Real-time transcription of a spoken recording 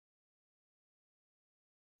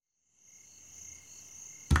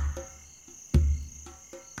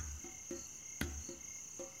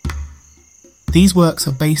These works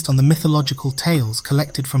are based on the mythological tales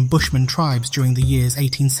collected from Bushman tribes during the years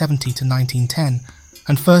 1870 to 1910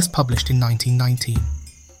 and first published in 1919.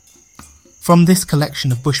 From this collection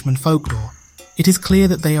of Bushman folklore, it is clear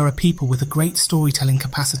that they are a people with a great storytelling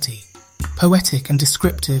capacity, poetic and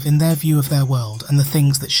descriptive in their view of their world and the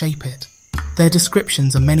things that shape it. Their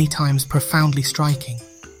descriptions are many times profoundly striking,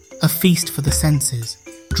 a feast for the senses,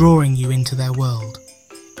 drawing you into their world.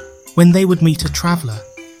 When they would meet a traveller,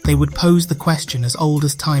 they would pose the question as old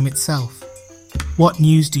as time itself, "What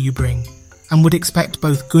news do you bring?" and would expect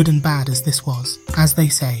both good and bad as this was. As they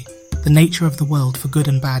say, the nature of the world for good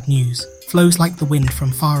and bad news flows like the wind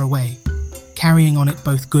from far away, carrying on it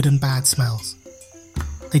both good and bad smells.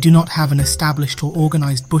 They do not have an established or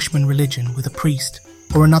organised Bushman religion with a priest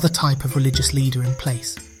or another type of religious leader in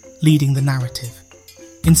place, leading the narrative.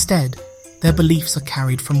 Instead, their beliefs are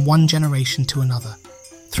carried from one generation to another,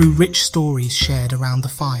 through rich stories shared around the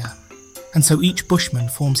fire, and so each Bushman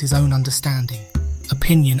forms his own understanding,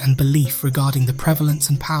 opinion and belief regarding the prevalence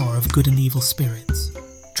and power of good and evil spirits.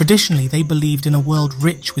 Traditionally, they believed in a world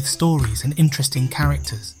rich with stories and interesting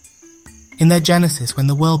characters. In their genesis, when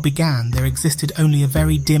the world began, there existed only a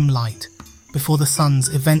very dim light before the sun's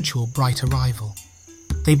eventual bright arrival.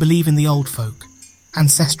 They believe in the old folk,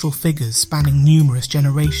 ancestral figures spanning numerous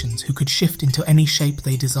generations who could shift into any shape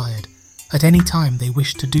they desired, at any time they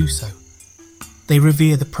wished to do so. They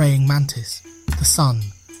revere the praying mantis, the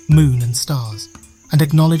sun, moon and stars, and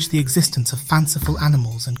acknowledge the existence of fanciful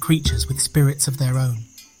animals and creatures with spirits of their own.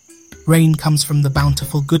 Rain comes from the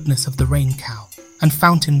bountiful goodness of the rain cow, and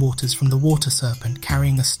fountain waters from the water serpent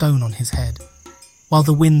carrying a stone on his head, while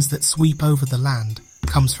the winds that sweep over the land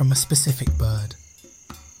comes from a specific bird.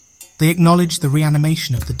 They acknowledge the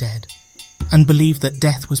reanimation of the dead, and believe that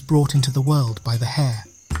death was brought into the world by the hair.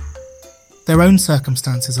 Their own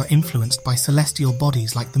circumstances are influenced by celestial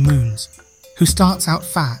bodies like the moon's, who starts out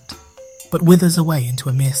fat, but withers away into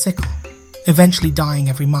a mere sickle, eventually dying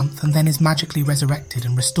every month and then is magically resurrected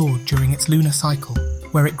and restored during its lunar cycle,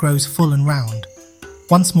 where it grows full and round,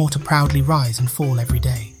 once more to proudly rise and fall every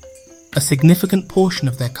day. A significant portion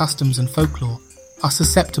of their customs and folklore are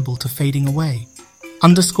susceptible to fading away,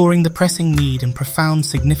 underscoring the pressing need and profound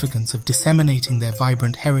significance of disseminating their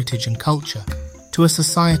vibrant heritage and culture to a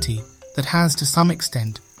society that has, to some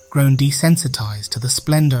extent, grown desensitized to the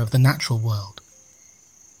splendor of the natural world.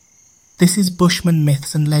 This is Bushman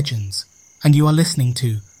Myths and Legends, and you are listening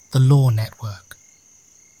to The Lore Network.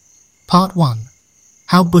 Part 1.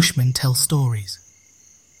 How Bushmen Tell Stories.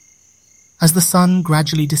 As the sun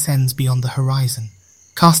gradually descends beyond the horizon,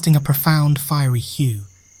 casting a profound fiery hue,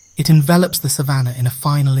 it envelops the savannah in a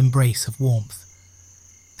final embrace of warmth.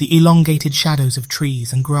 The elongated shadows of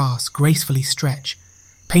trees and grass gracefully stretch,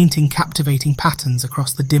 painting captivating patterns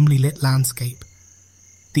across the dimly lit landscape.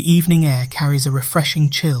 The evening air carries a refreshing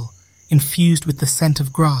chill, infused with the scent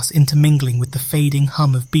of grass intermingling with the fading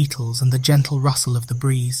hum of beetles and the gentle rustle of the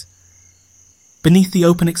breeze. Beneath the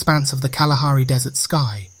open expanse of the Kalahari Desert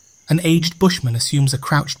sky, an aged bushman assumes a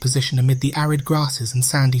crouched position amid the arid grasses and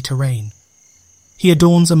sandy terrain. He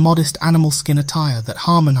adorns a modest animal skin attire that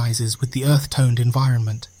harmonizes with the earth-toned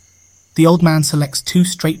environment. The old man selects 2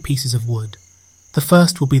 straight pieces of wood. The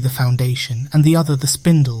first will be the foundation, and the other the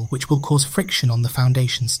spindle, which will cause friction on the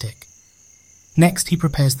foundation stick. Next he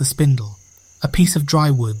prepares the spindle, a piece of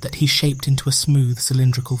dry wood that he shaped into a smooth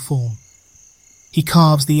cylindrical form. He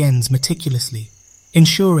carves the ends meticulously,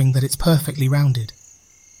 ensuring that it's perfectly rounded.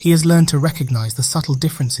 He has learned to recognize the subtle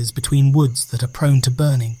differences between woods that are prone to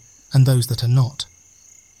burning and those that are not.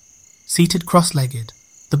 Seated cross-legged,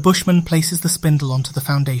 the bushman places the spindle onto the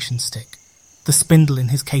foundation stick, the spindle in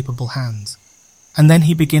his capable hands, and then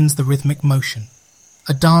he begins the rhythmic motion,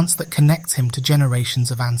 a dance that connects him to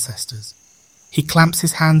generations of ancestors. He clamps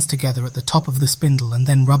his hands together at the top of the spindle and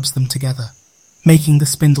then rubs them together, making the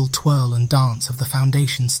spindle twirl and dance of the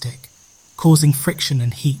foundation stick, causing friction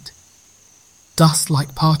and heat.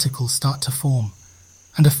 Dust-like particles start to form,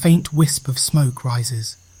 and a faint wisp of smoke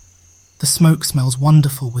rises. The smoke smells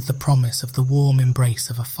wonderful with the promise of the warm embrace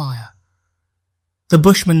of a fire. The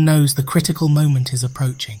bushman knows the critical moment is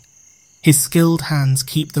approaching. His skilled hands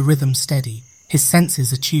keep the rhythm steady, his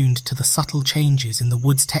senses attuned to the subtle changes in the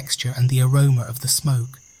wood's texture and the aroma of the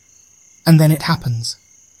smoke. And then it happens.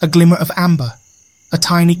 A glimmer of amber. A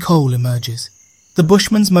tiny coal emerges. The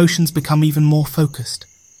bushman's motions become even more focused.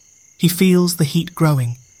 He feels the heat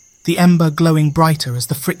growing, the ember glowing brighter as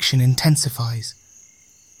the friction intensifies.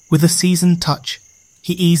 With a seasoned touch,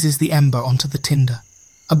 he eases the ember onto the tinder,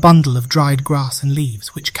 a bundle of dried grass and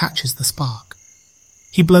leaves which catches the spark.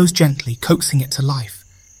 He blows gently, coaxing it to life,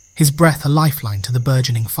 his breath a lifeline to the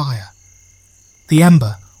burgeoning fire. The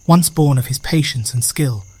ember, once born of his patience and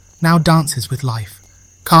skill, now dances with life,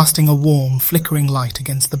 casting a warm, flickering light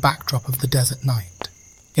against the backdrop of the desert night.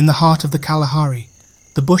 In the heart of the Kalahari,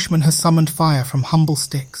 the Bushman has summoned fire from humble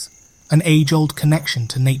sticks, an age-old connection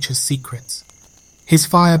to nature's secrets. His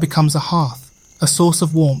fire becomes a hearth, a source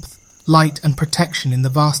of warmth, light and protection in the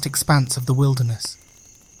vast expanse of the wilderness.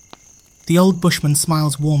 The old Bushman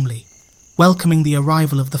smiles warmly, welcoming the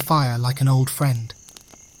arrival of the fire like an old friend.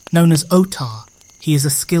 Known as Otar, he is a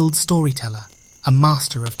skilled storyteller, a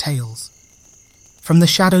master of tales. From the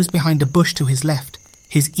shadows behind a bush to his left,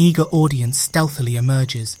 his eager audience stealthily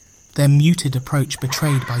emerges, their muted approach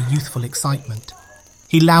betrayed by youthful excitement.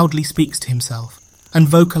 He loudly speaks to himself and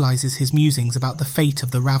vocalizes his musings about the fate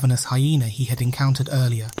of the ravenous hyena he had encountered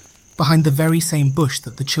earlier, behind the very same bush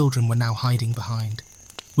that the children were now hiding behind.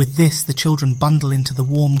 With this, the children bundle into the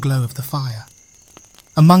warm glow of the fire.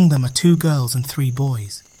 Among them are 2 girls and 3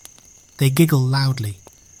 boys. They giggle loudly,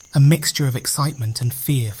 a mixture of excitement and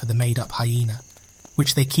fear for the made-up hyena,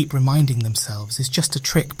 which they keep reminding themselves is just a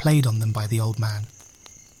trick played on them by the old man.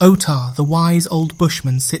 Otar, the wise old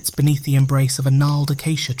Bushman, sits beneath the embrace of a gnarled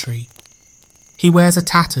acacia tree. He wears a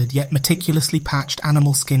tattered yet meticulously patched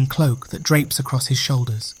animal skin cloak that drapes across his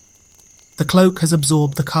shoulders. The cloak has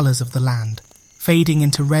absorbed the colours of the land, fading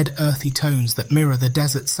into red earthy tones that mirror the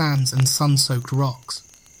desert sands and sun-soaked rocks.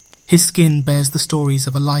 His skin bears the stories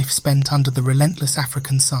of a life spent under the relentless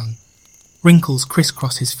African sun. Wrinkles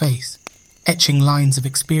crisscross his face, etching lines of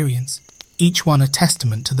experience, each one a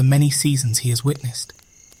testament to the many seasons he has witnessed.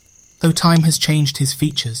 Though time has changed his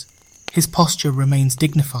features, his posture remains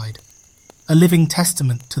dignified, a living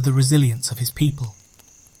testament to the resilience of his people.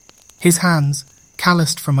 His hands,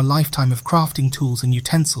 calloused from a lifetime of crafting tools and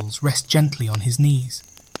utensils, rest gently on his knees.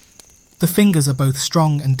 The fingers are both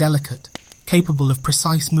strong and delicate, capable of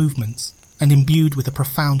precise movements and imbued with a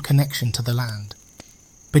profound connection to the land.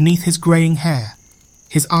 Beneath his greying hair,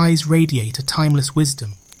 his eyes radiate a timeless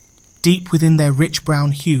wisdom. Deep within their rich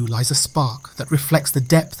brown hue lies a spark that reflects the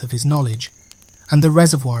depth of his knowledge and the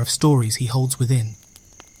reservoir of stories he holds within.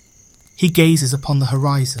 He gazes upon the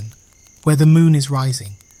horizon, where the moon is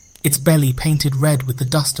rising, its belly painted red with the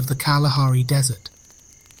dust of the Kalahari desert.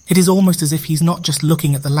 It is almost as if he's not just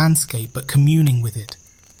looking at the landscape but communing with it,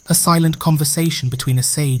 a silent conversation between a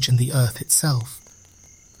sage and the earth itself.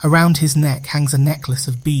 Around his neck hangs a necklace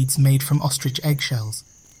of beads made from ostrich eggshells,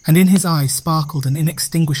 and in his eyes sparkled an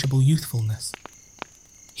inextinguishable youthfulness.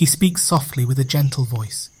 He speaks softly with a gentle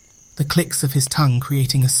voice, the clicks of his tongue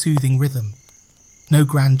creating a soothing rhythm. No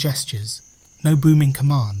grand gestures, no booming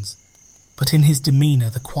commands, but in his demeanour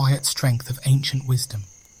the quiet strength of ancient wisdom.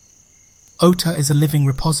 Otar is a living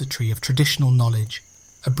repository of traditional knowledge,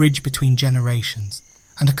 a bridge between generations,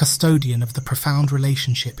 and a custodian of the profound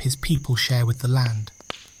relationship his people share with the land.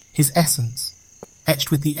 His essence, etched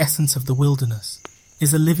with the essence of the wilderness,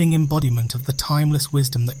 is a living embodiment of the timeless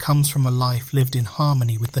wisdom that comes from a life lived in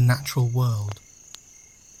harmony with the natural world.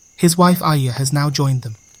 His wife Aya has now joined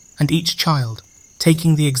them, and each child,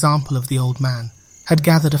 taking the example of the old man, had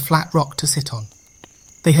gathered a flat rock to sit on.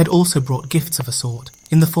 They had also brought gifts of a sort,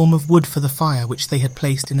 in the form of wood for the fire which they had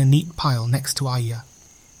placed in a neat pile next to Aya.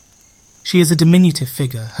 She is a diminutive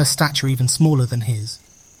figure, her stature even smaller than his,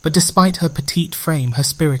 but despite her petite frame her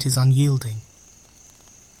spirit is unyielding.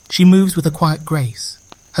 She moves with a quiet grace,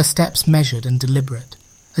 her steps measured and deliberate,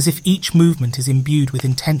 as if each movement is imbued with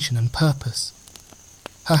intention and purpose.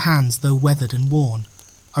 Her hands, though weathered and worn,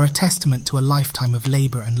 are a testament to a lifetime of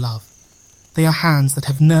labour and love. They are hands that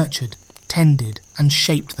have nurtured, tended, and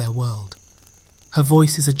shaped their world. Her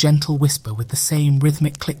voice is a gentle whisper with the same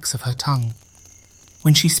rhythmic clicks of her tongue.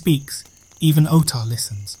 When she speaks, even Otar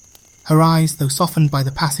listens. Her eyes, though softened by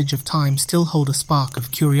the passage of time, still hold a spark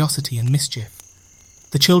of curiosity and mischief.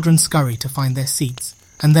 The children scurry to find their seats,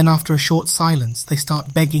 and then after a short silence they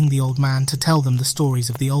start begging the old man to tell them the stories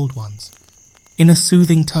of the old ones. In a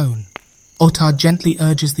soothing tone, Otar gently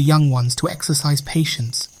urges the young ones to exercise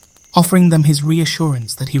patience, offering them his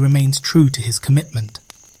reassurance that he remains true to his commitment.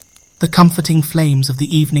 The comforting flames of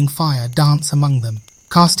the evening fire dance among them,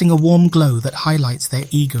 casting a warm glow that highlights their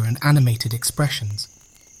eager and animated expressions.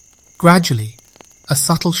 Gradually, a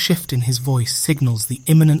subtle shift in his voice signals the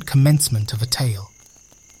imminent commencement of a tale,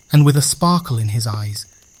 and with a sparkle in his eyes,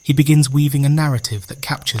 he begins weaving a narrative that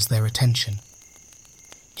captures their attention.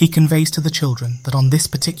 He conveys to the children that on this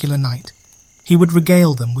particular night, he would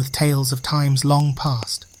regale them with tales of times long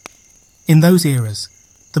past. In those eras,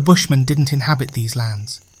 the Bushmen didn't inhabit these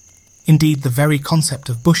lands. Indeed, the very concept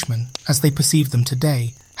of Bushmen, as they perceive them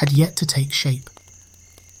today, had yet to take shape.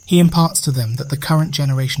 He imparts to them that the current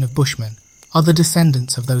generation of Bushmen are the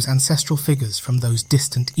descendants of those ancestral figures from those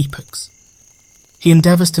distant epochs. He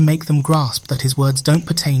endeavours to make them grasp that his words don't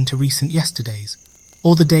pertain to recent yesterdays,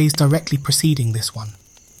 or the days directly preceding this one.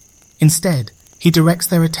 Instead, he directs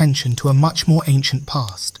their attention to a much more ancient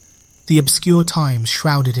past, the obscure times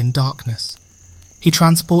shrouded in darkness. He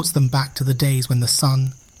transports them back to the days when the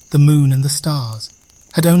sun, the moon and the stars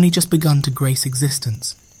had only just begun to grace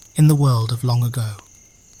existence in the world of long ago.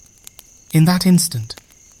 In that instant,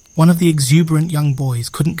 one of the exuberant young boys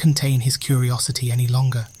couldn't contain his curiosity any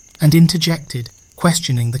longer and interjected,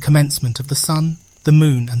 questioning the commencement of the sun, the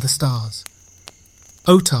moon and the stars.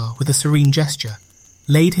 Otar, with a serene gesture,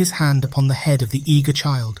 laid his hand upon the head of the eager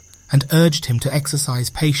child and urged him to exercise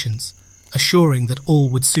patience, assuring that all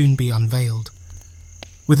would soon be unveiled.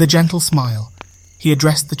 With a gentle smile, he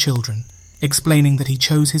addressed the children, explaining that he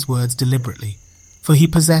chose his words deliberately, for he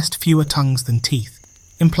possessed fewer tongues than teeth,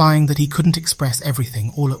 implying that he couldn't express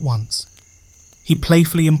everything all at once. He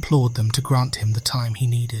playfully implored them to grant him the time he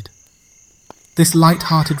needed. This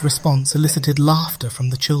light-hearted response elicited laughter from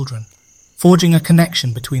the children, forging a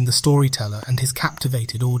connection between the storyteller and his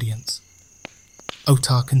captivated audience.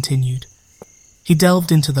 Otar continued. He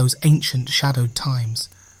delved into those ancient shadowed times,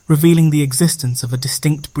 revealing the existence of a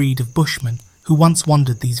distinct breed of Bushmen who once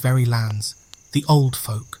wandered these very lands, the old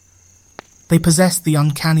folk. They possessed the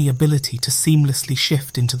uncanny ability to seamlessly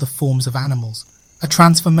shift into the forms of animals, a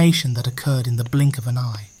transformation that occurred in the blink of an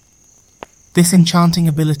eye. This enchanting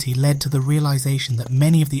ability led to the realization that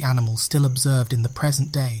many of the animals still observed in the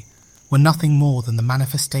present day were nothing more than the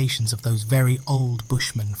manifestations of those very old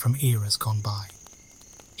Bushmen from eras gone by.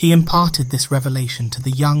 He imparted this revelation to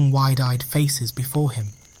the young, wide-eyed faces before him,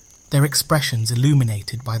 their expressions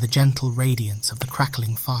illuminated by the gentle radiance of the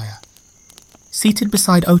crackling fire. Seated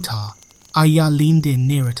beside Otar, Aya leaned in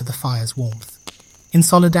nearer to the fire's warmth. In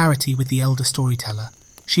solidarity with the elder storyteller,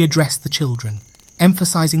 she addressed the children,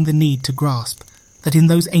 emphasizing the need to grasp that in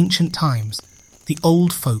those ancient times, the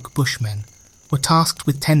old folk Bushmen were tasked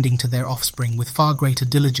with tending to their offspring with far greater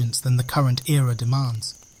diligence than the current era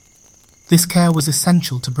demands. This care was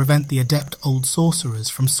essential to prevent the adept old sorcerers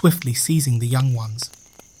from swiftly seizing the young ones.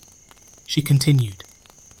 She continued,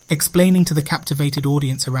 explaining to the captivated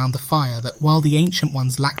audience around the fire that while the ancient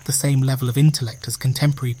ones lacked the same level of intellect as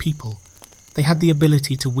contemporary people, they had the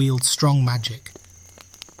ability to wield strong magic.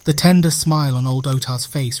 The tender smile on old Otar's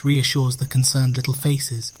face reassures the concerned little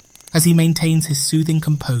faces as he maintains his soothing,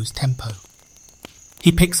 composed tempo.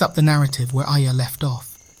 He picks up the narrative where Aya left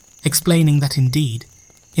off, explaining that indeed,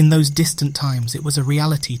 in those distant times it was a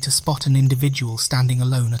reality to spot an individual standing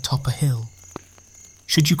alone atop a hill.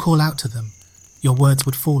 Should you call out to them, your words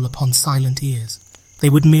would fall upon silent ears. They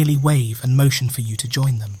would merely wave and motion for you to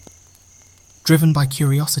join them. Driven by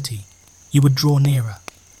curiosity, you would draw nearer,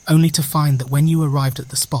 only to find that when you arrived at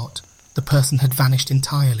the spot, the person had vanished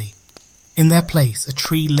entirely. In their place, a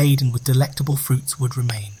tree laden with delectable fruits would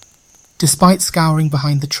remain. Despite scouring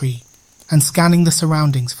behind the tree and scanning the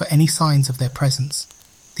surroundings for any signs of their presence,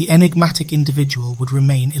 the enigmatic individual would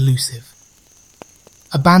remain elusive.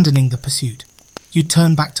 Abandoning the pursuit, you'd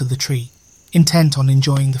turn back to the tree, intent on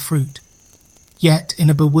enjoying the fruit. Yet, in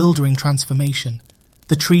a bewildering transformation,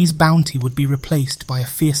 the tree's bounty would be replaced by a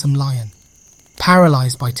fearsome lion.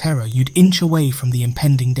 Paralyzed by terror, you'd inch away from the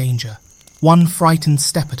impending danger, one frightened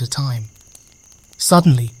step at a time.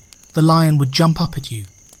 Suddenly, the lion would jump up at you,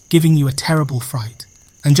 giving you a terrible fright,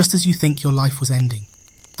 and just as you think your life was ending,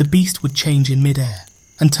 the beast would change in mid-air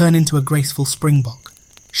and turn into a graceful springbok,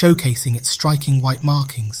 showcasing its striking white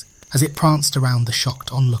markings as it pranced around the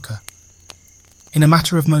shocked onlooker. In a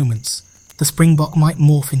matter of moments, the springbok might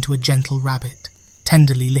morph into a gentle rabbit,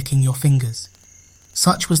 tenderly licking your fingers.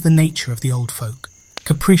 Such was the nature of the old folk,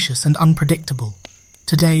 capricious and unpredictable,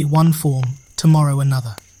 today one form, tomorrow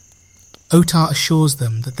another. Otar assures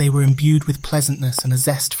them that they were imbued with pleasantness and a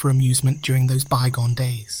zest for amusement during those bygone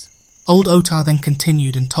days. Old Otar then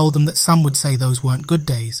continued and told them that some would say those weren't good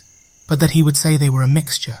days, but that he would say they were a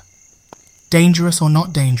mixture. Dangerous or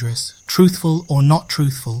not dangerous, truthful or not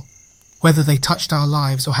truthful, whether they touched our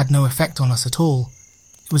lives or had no effect on us at all,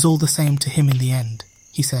 it was all the same to him in the end,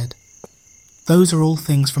 he said. Those are all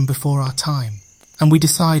things from before our time, and we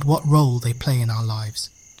decide what role they play in our lives.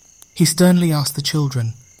 He sternly asked the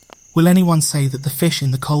children, will anyone say that the fish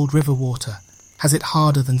in the cold river water has it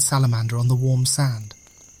harder than salamander on the warm sand?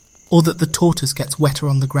 Or that the tortoise gets wetter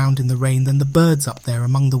on the ground in the rain than the birds up there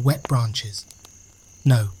among the wet branches?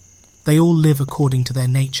 No, they all live according to their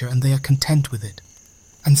nature and they are content with it.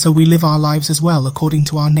 And so we live our lives as well according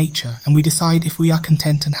to our nature, and we decide if we are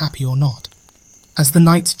content and happy or not. As the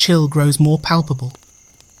night's chill grows more palpable,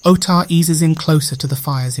 Otar eases in closer to the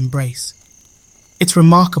fire's embrace. It's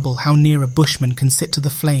remarkable how near a Bushman can sit to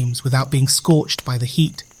the flames without being scorched by the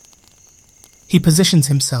heat. He positions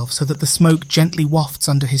himself so that the smoke gently wafts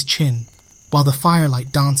under his chin, while the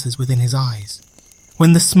firelight dances within his eyes.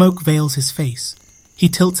 When the smoke veils his face, he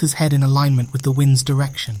tilts his head in alignment with the wind's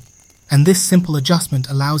direction, and this simple adjustment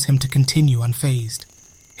allows him to continue unfazed.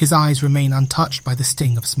 His eyes remain untouched by the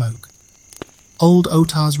sting of smoke. Old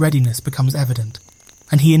Otar's readiness becomes evident,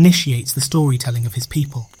 and he initiates the storytelling of his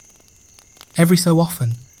people. Every so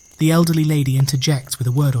often, the elderly lady interjects with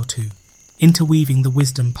a word or two, interweaving the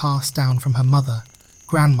wisdom passed down from her mother,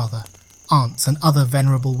 grandmother, aunts and other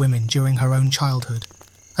venerable women during her own childhood,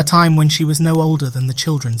 a time when she was no older than the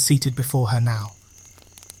children seated before her now.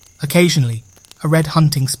 Occasionally, a red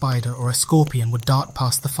hunting spider or a scorpion would dart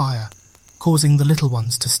past the fire, causing the little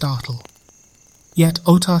ones to startle. Yet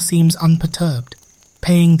Otar seems unperturbed,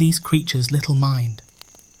 paying these creatures little mind.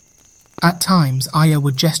 At times, Aya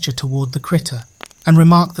would gesture toward the critter and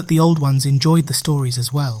remark that the old ones enjoyed the stories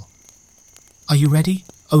as well. "Are you ready?"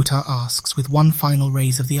 Otar asks with one final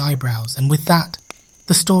raise of the eyebrows, and with that,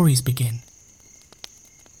 the stories begin.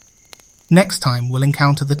 Next time we'll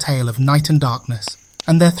encounter the tale of Night and Darkness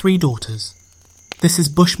and their 3 daughters. This is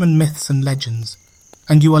Bushman Myths and Legends,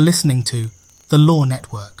 and you are listening to The Law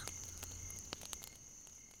Network.